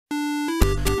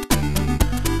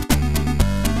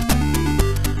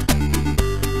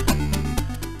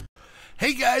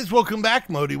Hey guys, welcome back.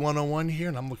 Modi 101 here,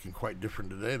 and I'm looking quite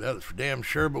different today. That is for damn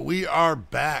sure. But we are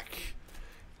back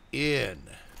in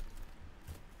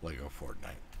Lego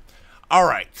Fortnite. All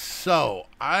right, so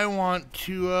I want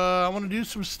to do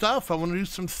some stuff. I want to do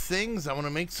some things. I want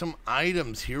to make some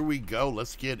items. Here we go.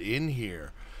 Let's get in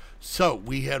here. So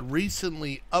we had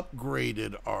recently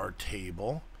upgraded our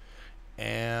table,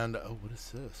 and oh, what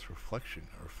is this? Reflection.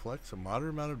 Reflects a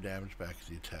moderate amount of damage back to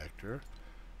the attacker.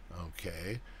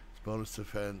 Okay. Bonus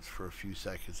defense for a few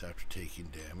seconds after taking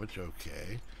damage.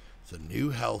 Okay. It's a new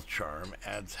health charm.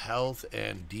 Adds health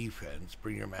and defense.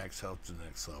 Bring your max health to the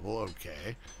next level.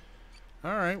 Okay.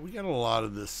 Alright, we got a lot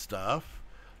of this stuff.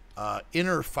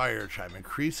 Inner fire chime.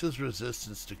 Increases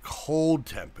resistance to cold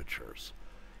temperatures.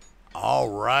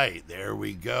 Alright, there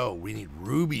we go. We need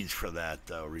rubies for that,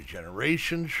 though.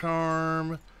 Regeneration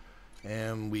charm.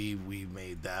 And we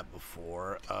made that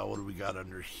before. What do we got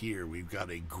under here? We've got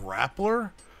a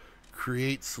grappler.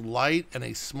 Creates light and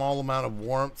a small amount of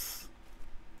warmth.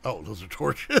 Oh, those are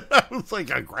torches. I was like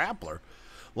a grappler.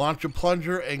 Launch a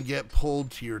plunger and get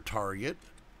pulled to your target.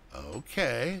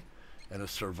 Okay. And a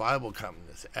survival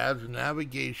compass. Adds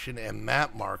navigation and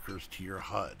map markers to your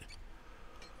HUD.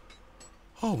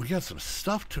 Oh, we got some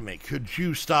stuff to make. Could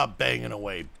you stop banging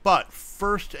away? But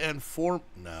first and foremost...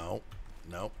 No,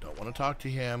 don't want to talk to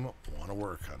him. Want to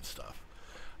work on stuff.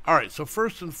 Alright, so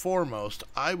first and foremost,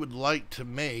 I would like to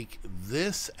make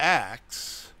this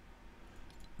axe,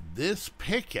 this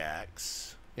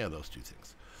pickaxe, yeah, those two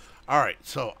things. Alright,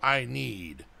 so I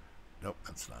need, nope,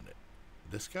 that's not it.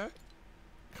 This guy?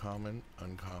 Common,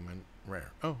 uncommon, rare.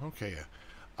 Oh, okay,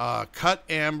 yeah. Cut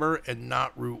amber and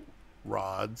knot root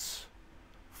rods,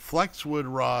 flex wood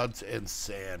rods, and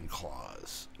sand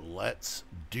claws. Let's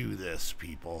do this,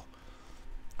 people.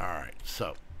 Alright,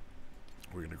 so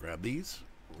we're going to grab these.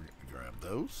 We're going to grab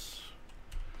those.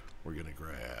 We're going to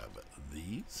grab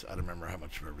these. I don't remember how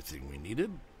much of everything we needed,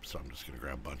 so I'm just going to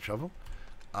grab a bunch of them.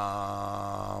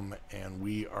 And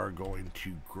we are going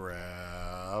to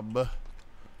grab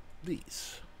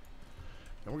these.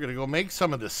 And we're going to go make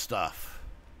some of this stuff.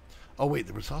 Oh, wait,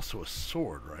 there was also a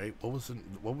sword, right? What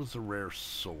was the rare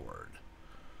sword?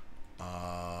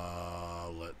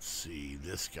 Let's see.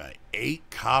 This guy. 8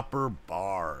 copper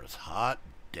bars. Hot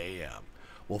damn.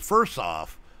 Well, first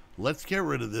off, let's get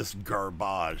rid of this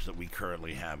garbage that we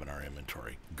currently have in our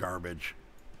inventory. Garbage.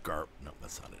 No,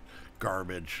 that's not it.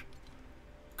 Garbage.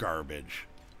 Garbage.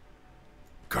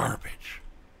 Garbage.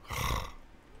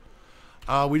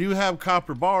 We do have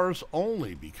copper bars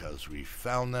only because we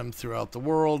found them throughout the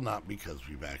world, not because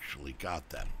we've actually got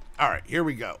them. All right, here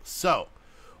we go. So,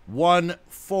 1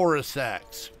 forest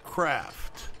axe.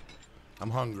 Craft.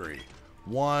 I'm hungry.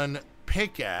 1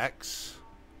 pickaxe.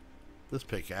 This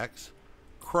pickaxe.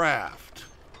 Craft.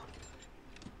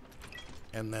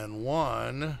 And then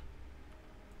 1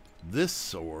 this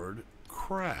sword.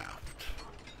 Craft.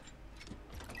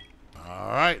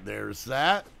 Alright, there's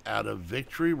that. Out of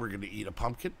victory, we're going to eat a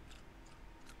pumpkin.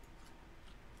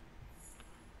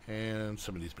 And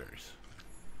some of these berries.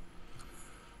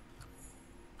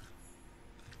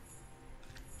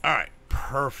 Alright,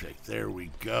 perfect. There we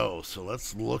go. So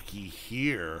let's looky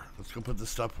here. Let's go put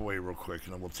this stuff away real quick,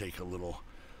 and then we'll take a little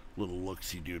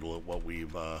look-see doodle at what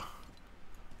we've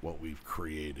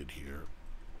created here.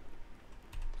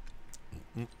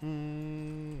 It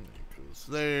goes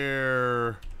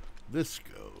there. This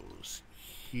goes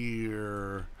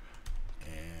here,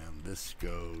 and this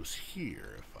goes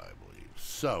here, if I believe.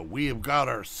 So we have got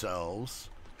ourselves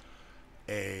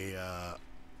a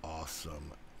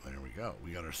awesome. There we go.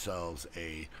 We got ourselves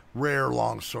a rare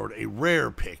longsword, a rare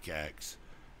pickaxe,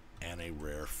 and a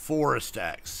rare forest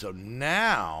axe. So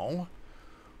now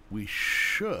we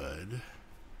should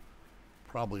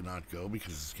probably not go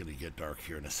because it's going to get dark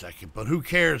here in a second. But who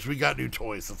cares? We got new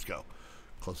toys. Let's go.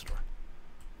 Close the door.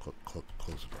 Close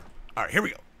the door. All right, here we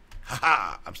go.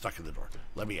 Ha-ha! I'm stuck in the door.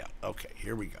 Let me out. Okay,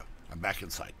 here we go. I'm back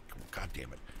inside. God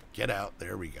damn it. Get out.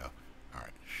 There we go. All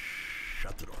right.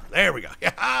 Shut the door. There we go.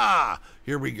 Ha-ha!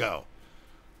 Here we go.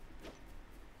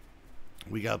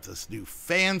 We got this new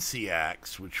fancy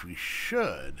axe, which we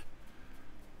should,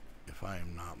 if I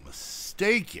am not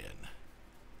mistaken,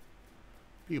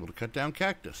 be able to cut down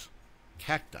cacti.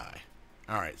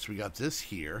 All right, so we got this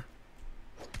here.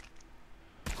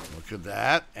 Look at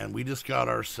that. And we just got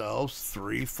ourselves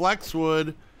 3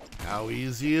 flexwood. How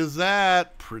easy is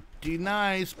that? Pretty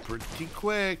nice. Pretty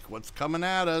quick. What's coming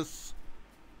at us?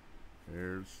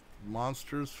 There's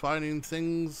monsters fighting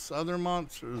things, other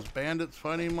monsters. Bandits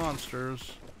fighting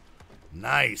monsters.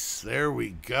 Nice. There we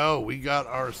go. We got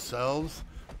ourselves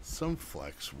some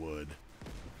flexwood.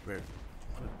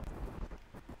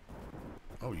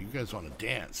 Oh, you guys want to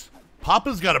dance.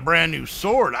 Papa's got a brand new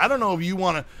sword. I don't know if you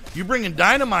want to... You bringing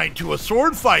dynamite to a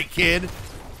sword fight, kid.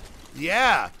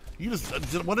 Yeah. You just...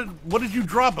 What did you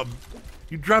drop?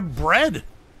 You dropped bread.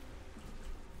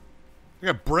 I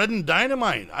got bread and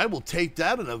dynamite. I will take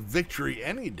that in a victory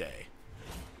any day.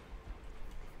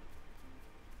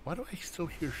 Why do I still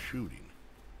hear shooting?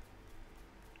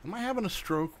 Am I having a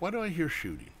stroke? Why do I hear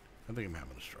shooting? I think I'm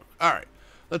having a stroke. All right.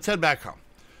 Let's head back home.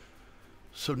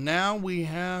 So now we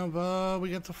have,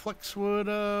 we got the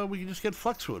flexwood, we can just get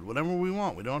flexwood, whatever we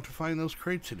want. We don't have to find those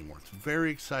crates anymore. It's very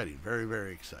exciting, very,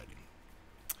 very exciting.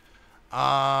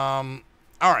 All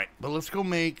right, but let's go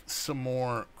make some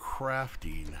more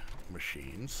crafting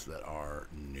machines that are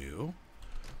new.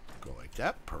 Go like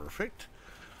that, perfect.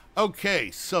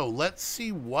 Okay, so let's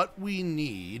see what we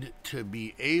need to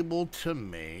be able to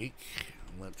make,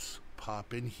 let's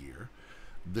pop in here.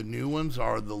 The new ones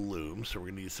are the looms, so we're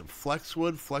going to use some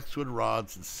flexwood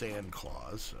rods, and sand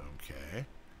claws. Okay.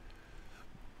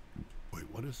 Wait,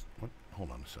 what? Hold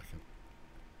on a second.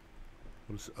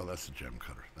 What is? Oh, that's the gem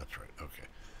cutter. That's right. Okay.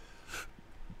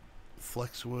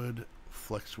 Flexwood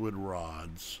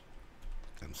rods,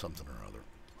 and something or other.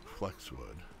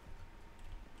 Flexwood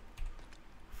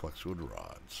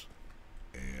rods,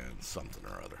 and something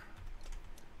or other.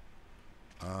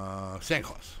 Sand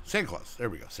claws. There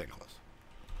we go. Sand claws.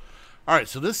 All right,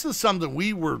 so this is something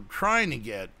we were trying to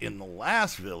get in the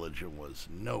last village and was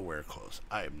nowhere close.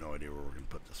 I have no idea where we're going to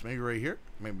put this. Maybe right here?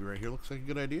 Maybe right here looks like a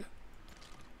good idea.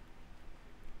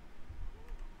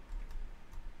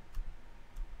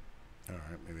 All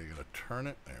right, maybe I got to turn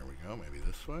it. There we go. Maybe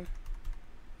this way.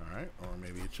 All right, or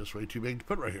maybe it's just way too big to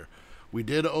put right here. We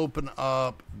did open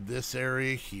up this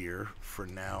area here. For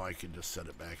now, I can just set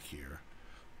it back here.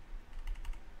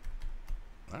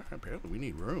 All right, apparently we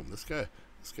need room. This guy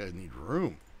needs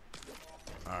room.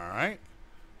 All right.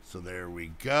 So there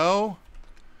we go.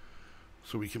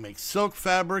 So we can make silk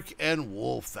fabric and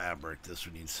wool fabric. This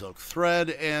we need silk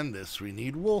thread, and this we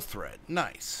need wool thread.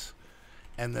 Nice.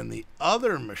 And then the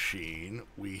other machine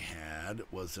we had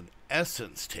was an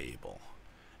essence table.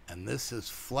 And this is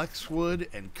flexwood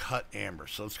and cut amber.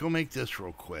 So let's go make this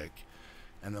real quick,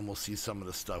 and then we'll see some of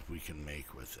the stuff we can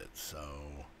make with it. So...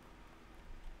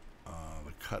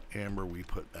 the cut amber we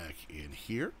put back in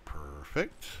here.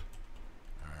 Perfect.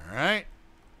 All right.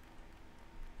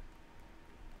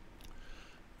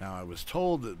 Now, I was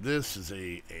told that this is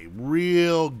a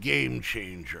real game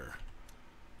changer,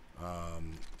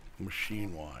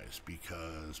 machine-wise,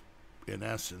 because, in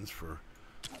essence, for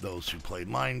those who play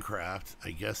Minecraft,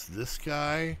 I guess this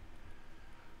guy,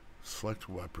 select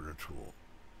weapon or tool.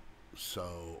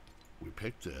 So, we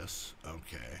picked this.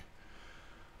 Okay.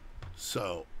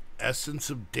 So... essence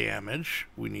of damage,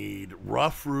 we need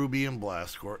rough ruby and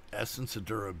blast core. Essence of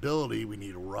durability, we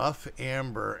need rough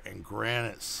amber and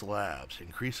granite slabs.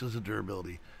 Increases the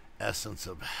durability. Essence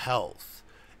of health,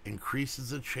 increases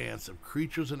the chance of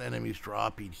creatures and enemies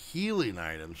dropping healing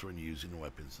items when using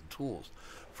weapons and tools.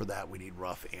 For that, we need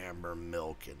rough amber,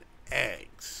 milk, and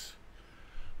eggs.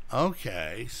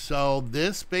 Okay, so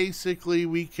this basically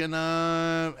we can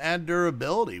add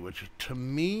durability, which to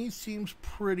me seems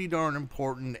pretty darn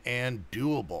important and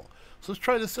doable. So let's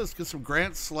try this. Let's get some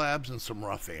granite slabs and some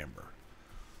rough amber.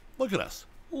 Look at us.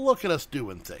 Look at us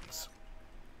doing things.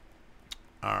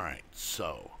 All right,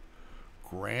 so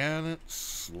granite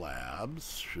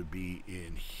slabs should be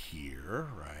in here,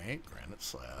 right? Granite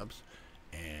slabs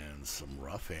and some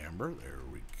rough amber. There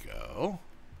we go.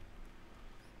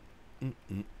 What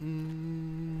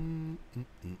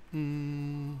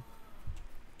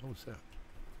was that?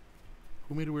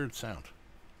 Who made a weird sound?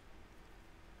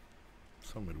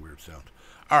 Someone made a weird sound.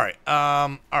 All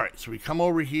right, so we come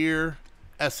over here.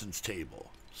 Essence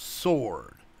table.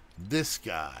 Sword. This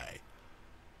guy.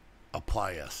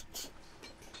 Apply essence.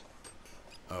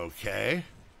 Okay.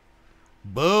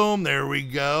 Boom, there we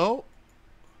go.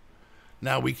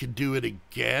 Now we could do it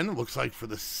again. Looks like for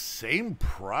the same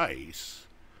price.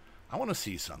 I want to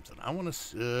see something. I want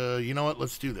to, you know what?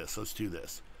 Let's do this. Let's do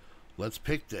this. Let's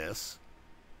pick this.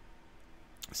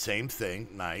 Same thing.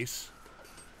 Nice.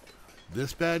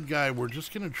 This bad guy, we're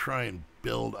just going to try and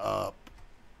build up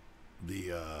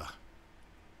the,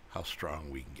 how strong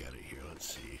we can get it here.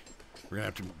 Let's see. We're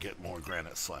going to have to get more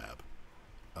granite slab.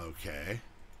 Okay.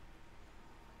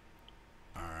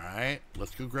 All right.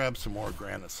 Let's go grab some more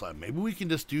granite slab. Maybe we can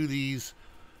just do these.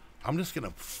 I'm just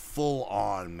going to full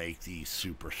on make these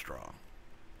super strong.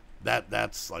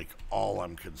 That's like all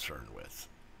I'm concerned with,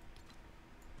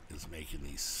 is making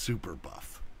these super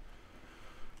buff.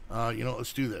 You know,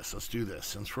 let's do this. Let's do this.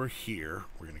 Since we're here,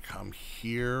 we're going to come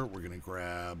here. We're going to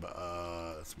grab,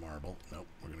 it's marble. Nope.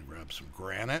 We're going to grab some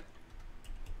granite.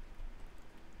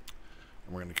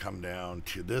 And we're going to come down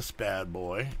to this bad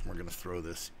boy. We're going to throw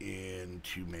this in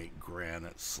to make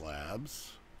granite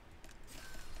slabs.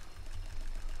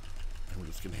 And we're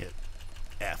just going to hit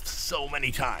F so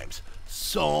many times.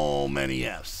 So many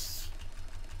Fs.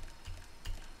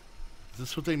 Is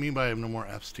this what they mean by I have no more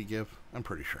Fs to give? I'm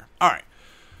pretty sure. All right.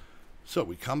 So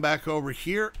we come back over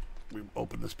here. We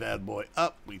open this bad boy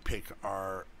up. We pick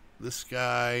this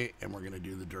guy, and we're going to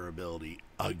do the durability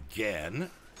again.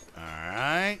 All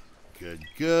right. Good,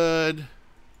 good.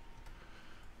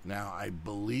 Now, I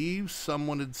believe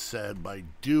someone had said by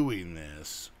doing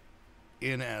this,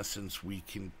 in essence, we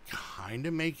can kind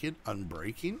of make it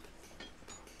unbreaking.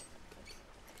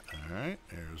 All right.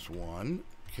 There's one.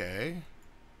 Okay.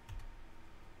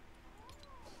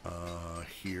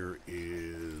 Here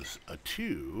is a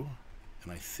 2,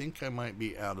 and I think I might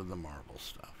be out of the marble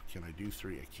stuff. Can I do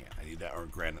 3? I can't. I need that, or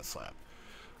granite slab.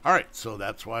 All right, so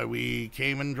that's why we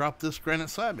came and dropped this granite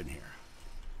slab in here.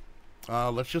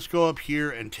 Let's just go up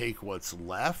here and take what's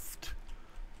left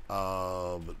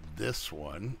of this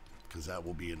one, because that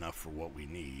will be enough for what we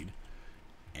need.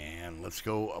 And let's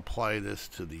go apply this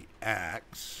to the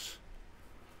axe.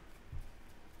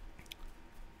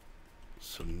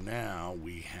 So now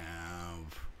we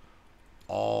have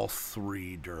all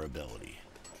 3 durability.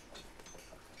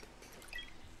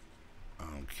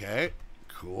 Okay,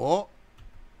 cool.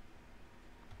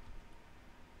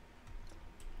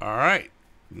 All right,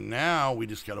 now we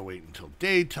just got to wait until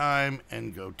daytime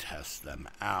and go test them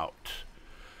out.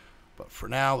 But for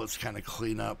now, let's kind of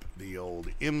clean up the old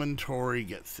inventory,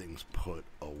 get things put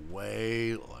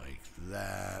away like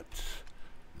that.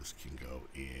 This can go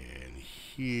in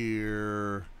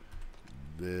here,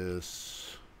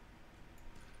 this,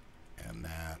 and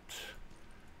that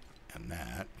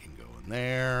can go in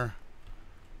there.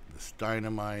 This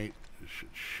dynamite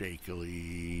should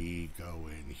shakily go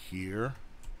in here,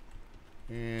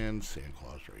 and sand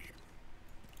claws right here.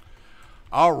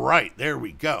 All right, there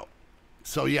we go.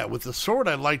 So yeah, with the sword,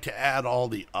 I'd like to add all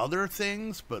the other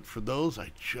things, but for those,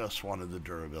 I just wanted the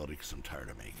durability because I'm tired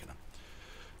of making them.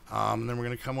 And then we're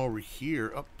going to come over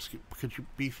here. Oh, could you,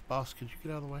 Beef Boss, could you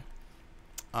get out of the way?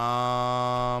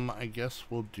 I guess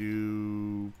we'll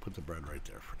put the bread right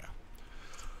there for now.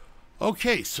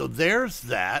 Okay, so there's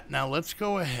that. Now let's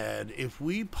go ahead. If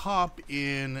we pop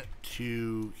in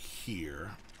to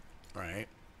here, right?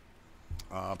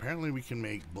 Apparently we can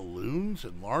make balloons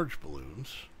and large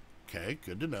balloons. Okay,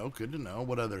 good to know, good to know.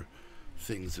 What other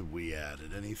things have we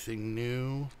added? Anything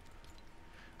new?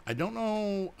 I don't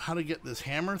know how to get this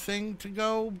hammer thing to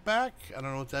go back. I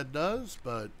don't know what that does,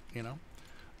 but, you know.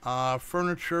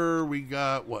 Furniture, we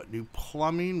got, what, new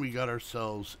plumbing? We got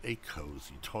ourselves a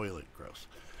cozy toilet. Gross.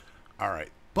 All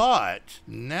right, but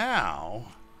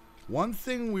now, one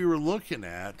thing we were looking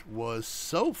at was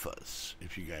sofas,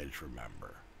 if you guys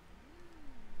remember.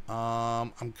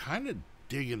 I'm kind of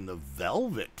digging the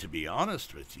velvet, to be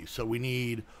honest with you. So we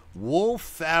need wool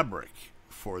fabric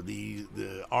for the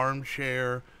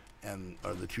armchair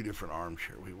or the 2 different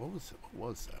armchair. Wait, what was it? What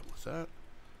was that? Was that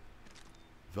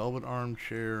velvet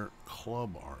armchair,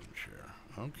 club armchair?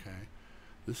 Okay,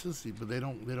 this is but they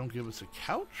don't give us a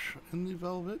couch in the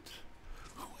velvet.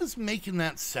 Who is making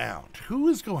that sound? Who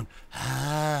is going?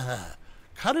 Ah,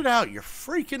 cut it out! You're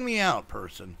freaking me out,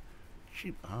 person.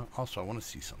 Also, I want to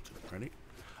see something. Ready?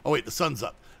 Oh wait, the sun's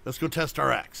up. Let's go test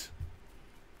our axe.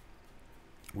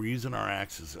 We're using our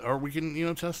axes, or we can, you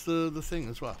know, test the thing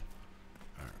as well.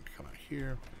 All right, come out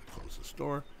here. Close this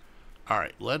door. All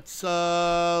right, let's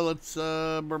go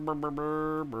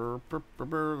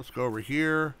over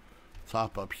here. Let's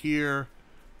hop up here.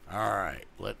 All right,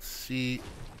 let's see.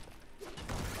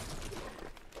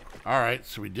 All right,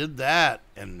 so we did that,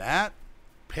 and that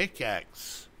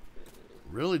pickaxe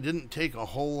really didn't take a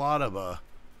whole lot of a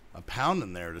pound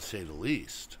in there, to say the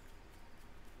least.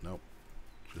 Nope,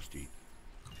 just eat.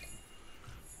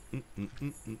 There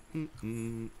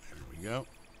we go.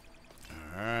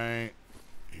 Alright.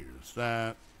 Here's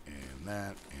that, and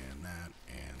that, and that,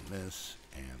 and this,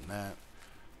 and that.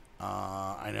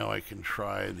 I know I can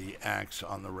try the axe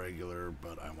on the regular,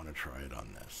 but I want to try it on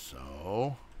this.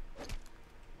 So,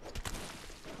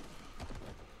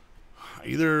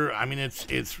 I mean, it's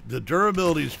the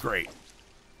durability is great.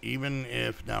 Even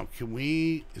if, now,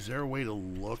 is there a way to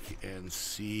look and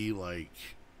see, like,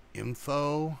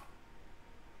 info?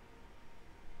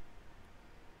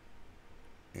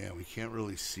 Yeah, we can't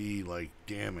really see, like,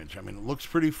 damage. I mean, it looks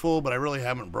pretty full, but I really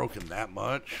haven't broken that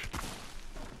much.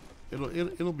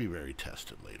 It'll be very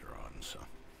tested later on, so.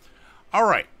 All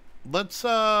right, let's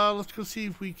go see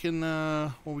if we can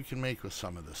what we can make with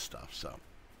some of this stuff. So,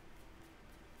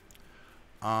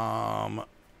 now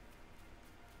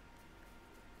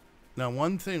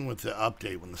one thing with the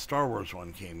update when the Star Wars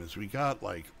one came is we got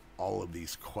like all of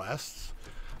these quests,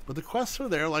 but the quests are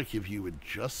there like if you had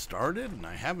just started, and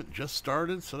I haven't just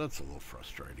started, so that's a little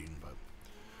frustrating. But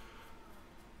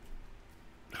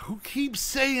who keeps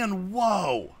saying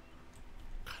whoa?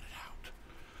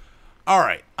 All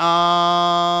right,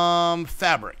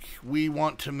 fabric. We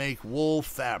want to make wool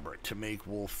fabric. To make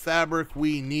wool fabric,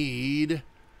 we need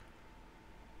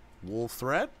wool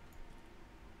thread.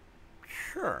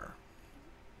 Sure.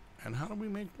 And how do we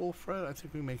make wool thread? I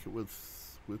think we make it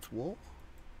with wool.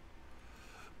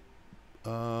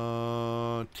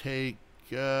 We'll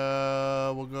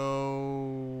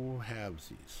go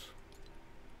halvesies.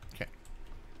 Okay.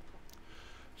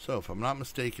 So if I'm not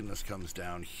mistaken, this comes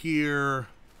down here.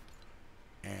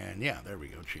 And yeah, there we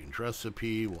go. Change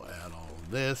recipe. We'll add all of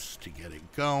this to get it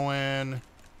going.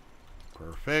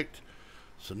 Perfect.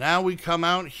 So now we come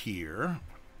out here.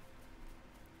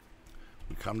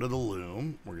 We come to the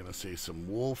loom. We're going to say some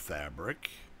wool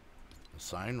fabric.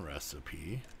 Assign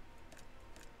recipe.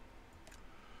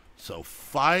 So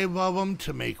 5 of them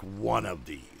to make 1 of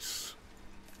these.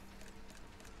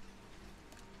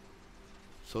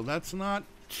 So that's not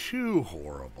too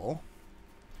horrible.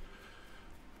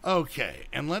 Okay,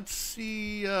 and let's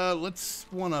see,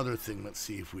 one other thing let's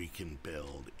see if we can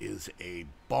build is a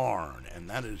barn, and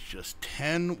that is just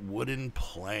 10 wooden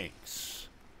planks.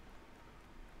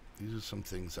 These are some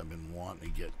things I've been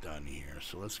wanting to get done here.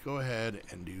 So let's go ahead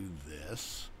and do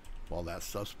this while that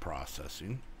stuff's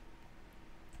processing.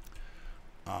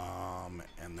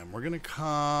 And then we're going to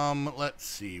come, let's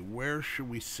see, where should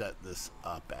we set this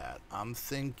up at? I'm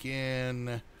thinking,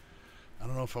 I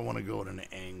don't know if I want to go at an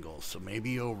angle, so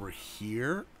maybe over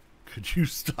here. Could you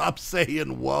stop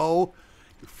saying whoa?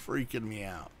 You're freaking me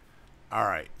out. All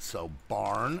right, so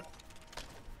barn.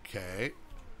 Okay.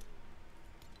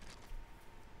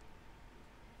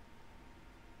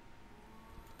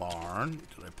 Barn.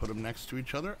 Did I put them next to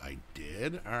each other? I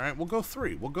did. All right, we'll go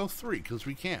 3. We'll go 3 because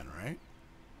we can, right?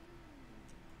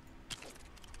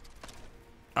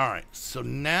 All right, so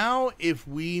now if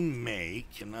we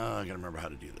make, and I gotta remember how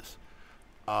to do this.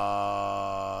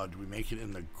 Do we make it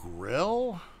in the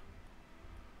grill?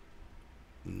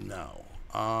 No.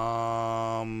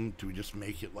 Do we just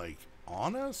make it like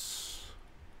on us?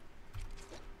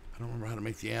 I don't remember how to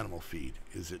make the animal feed.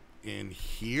 Is it in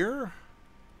here?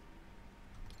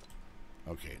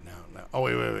 Okay, now. Oh,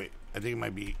 wait. I think it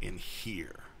might be in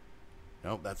here.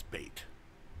 Nope, that's bait.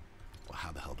 Well,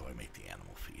 how the hell do I make the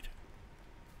animal feed?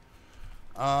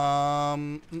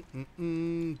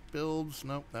 Builds.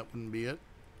 Nope, that wouldn't be it.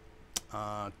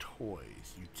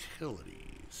 Toys,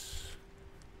 utilities.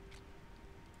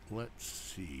 Let's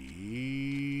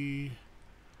see.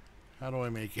 How do I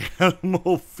make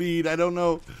animal feed? I don't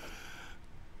know.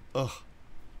 Ugh.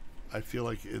 I feel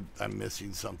like I'm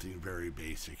missing something very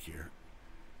basic here.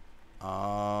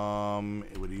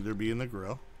 It would either be in the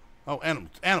grill. Oh,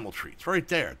 animal treats right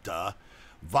there. Duh.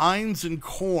 Vines and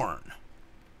corn.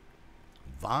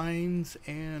 Vines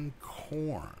and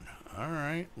corn. All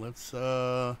right, let's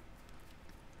come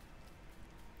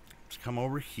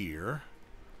over here.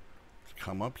 Let's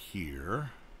come up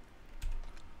here.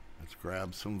 Let's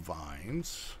grab some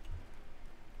vines.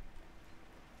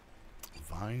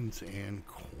 Vines and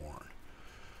corn.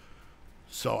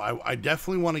 So I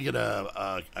definitely want to get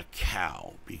a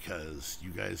cow because you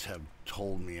guys have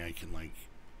told me I can like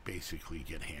basically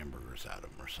get hamburgers out of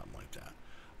them or something like that.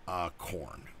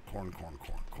 Corn.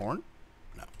 Corn?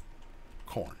 No.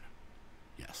 Corn.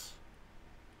 Yes.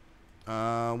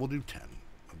 We'll do 10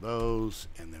 of those,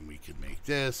 and then we can make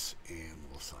this, and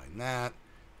we'll sign that,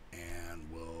 and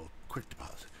we'll quick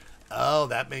deposit. Oh,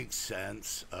 that makes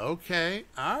sense. Okay.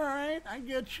 All right. I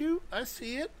get you. I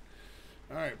see it.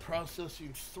 All right.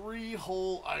 Processing 3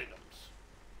 whole items.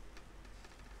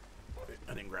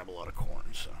 I didn't grab a lot of corn,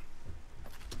 so.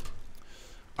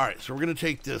 All right. So we're going to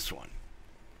take this one.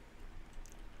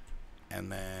 And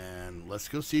then let's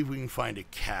go see if we can find a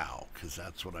cow, because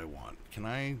that's what I want. Can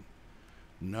I?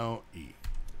 No.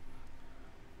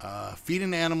 Feed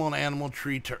an animal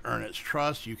tree to earn its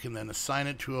trust. You can then assign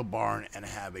it to a barn and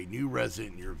have a new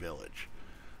resident in your village.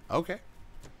 Okay.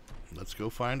 Let's go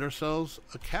find ourselves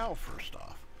a cow first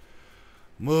off.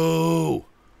 Moo!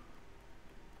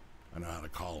 I know how to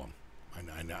call them.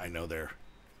 I know they're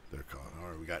calling. All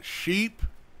right, we got sheep.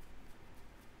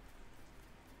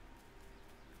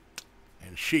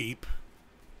 And sheep.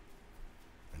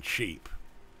 And sheep.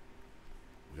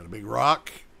 We got a big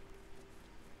rock.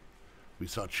 We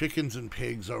saw chickens and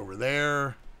pigs over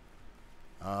there.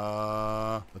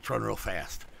 Let's run real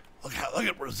fast. Look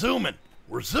at, we're zooming.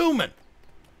 We're zooming.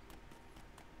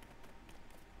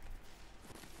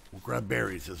 We'll grab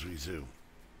berries as we zoom.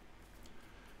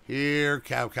 Here,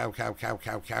 cow.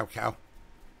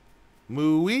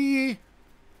 Mooey.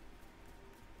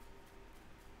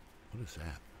 What is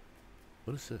that?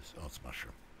 What is this? Oh, it's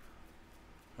mushroom.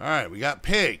 All right, we got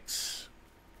pigs.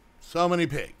 So many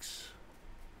pigs.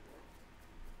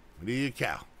 We need a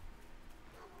cow.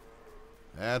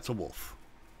 That's a wolf.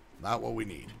 Not what we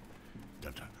need.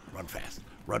 Dun, dun. Run fast.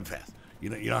 Run fast.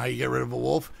 You know how you get rid of a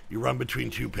wolf? You run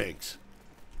between two pigs.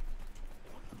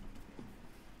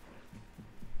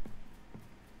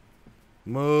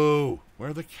 Moo. Where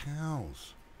are the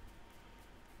cows?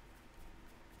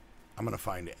 I'm going to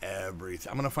find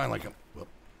everything. I'm going to find like a... Whoop,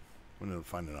 I'm going to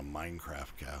find a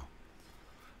Minecraft cow.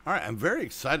 All right, I'm very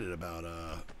excited about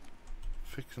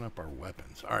fixing up our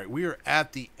weapons. All right, we are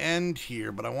at the end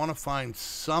here, but I want to find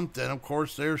something. Of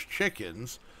course, there's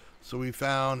chickens. So we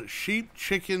found sheep,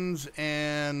 chickens,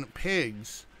 and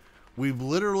pigs. We've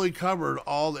literally covered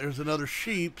all... There's another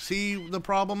sheep. See the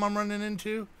problem I'm running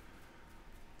into?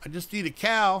 I just need a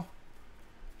cow.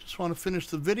 Just want to finish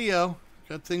the video.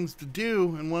 Got things to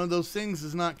do, and one of those things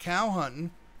is not cow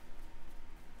hunting.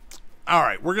 All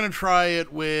right, we're going to try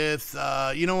it with,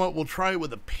 you know what? We'll try it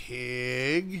with a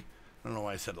pig. I don't know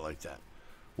why I said it like that.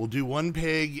 We'll do one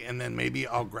pig, and then maybe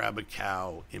I'll grab a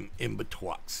cow in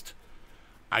betwixt.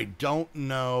 I don't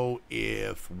know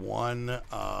if one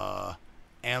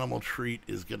animal treat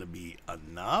is going to be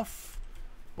enough,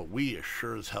 but we are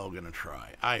sure as hell going to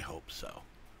try. I hope so.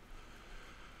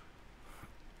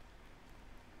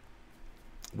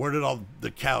 Where did all the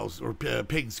cows or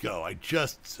pigs go? I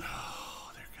just...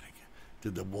 Oh, they're going to get...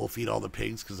 Did the wolf eat all the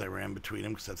pigs because I ran between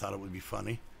them because I thought it would be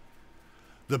funny?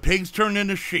 The pigs turned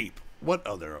into sheep. What?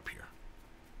 Oh, they're up here.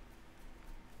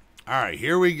 All right,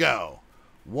 here we go.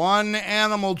 One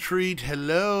animal treat.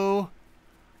 Hello.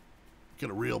 Get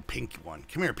a real pink one.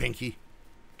 Come here, Pinky.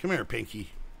 Come here,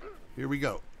 Pinky. Here we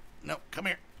go. No, come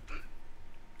here.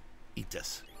 Eat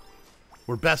this.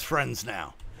 We're best friends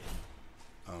now.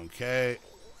 Okay.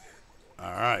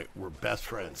 All right, we're best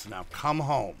friends. Now come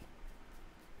home.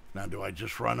 Now, do I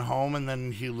just run home and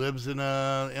then he lives in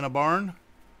a barn?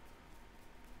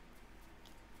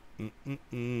 I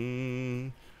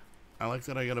like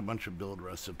that I got a bunch of build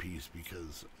recipes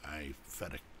because I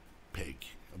fed a pig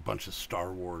a bunch of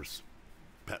Star Wars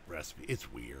pet recipe.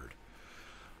 It's weird.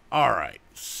 All right,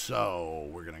 so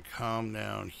we're gonna come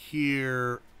down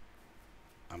here.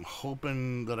 I'm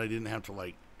hoping that I didn't have to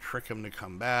like trick him to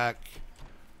come back.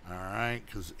 All right,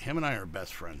 because him and I are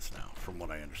best friends now, from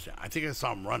what I understand. I think I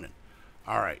saw him running.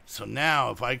 All right, so now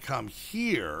if I come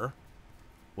here,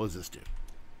 what does this do?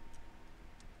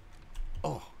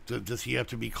 Oh, does he have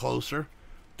to be closer?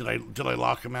 Did I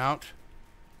lock him out?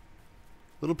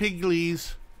 Little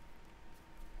piglies.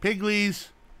 Piglies.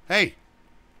 Hey.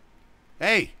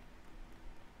 Hey.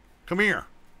 Come here.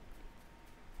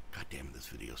 God damn it, this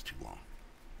video's too long.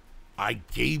 I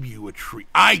gave you a treat.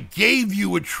 I gave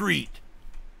you a treat.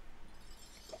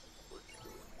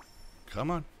 Come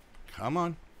on. Come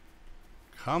on.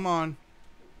 Come on.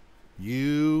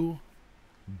 You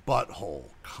butthole.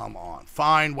 Come on.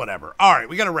 Fine, whatever. All right,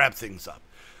 we got to wrap things up.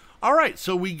 All right,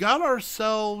 so we got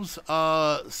ourselves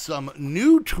some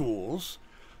new tools,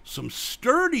 some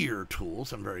sturdier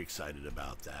tools. I'm very excited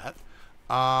about that.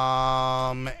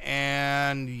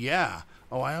 And yeah.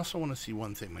 Oh, I also want to see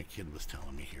one thing my kid was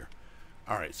telling me here.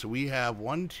 All right, so we have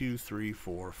 1, 2, 3,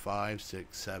 4, 5,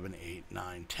 6, 7, 8,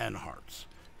 9, 10 hearts.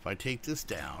 If I take this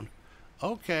down,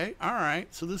 okay, all right,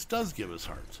 so this does give us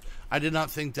hearts. I did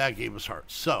not think that gave us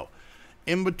hearts. So,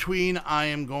 in between, I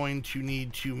am going to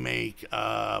need to make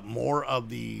more of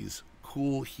these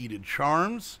cool heated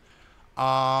charms.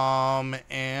 Yeah,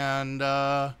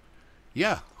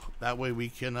 that way we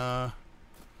can,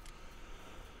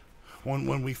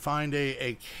 when we find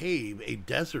a cave, a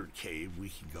desert cave, we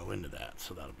can go into that.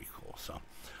 So that'll be cool. So,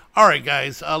 all right,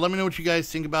 guys, let me know what you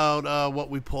guys think about what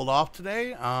we pulled off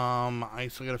today. I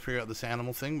still got to figure out this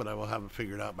animal thing, but I will have it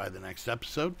figured out by the next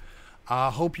episode.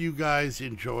 Hope you guys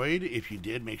enjoyed. If you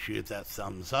did, make sure you hit that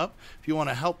thumbs up. If you want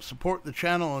to help support the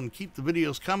channel and keep the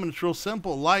videos coming, it's real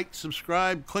simple. Like,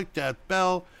 subscribe, click that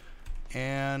bell,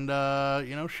 and,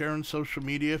 you know, share on social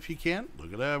media if you can.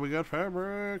 Look at that. We got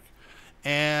fabric.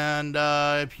 And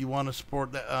if you want to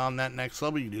support that on that next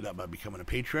level, you can do that by becoming a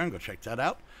Patreon. Go check that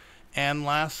out. And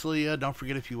lastly, don't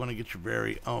forget, if you want to get your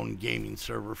very own gaming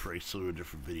server for a slew of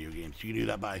different video games, you can do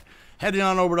that by heading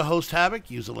on over to Host Havoc.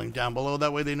 Use the link down below.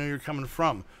 That way they know you're coming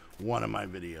from one of my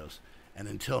videos. And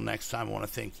until next time, I want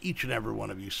to thank each and every one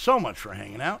of you so much for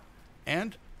hanging out.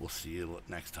 And we'll see you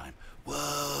next time.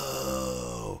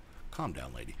 Whoa. Calm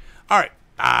down, lady. All right.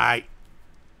 Bye.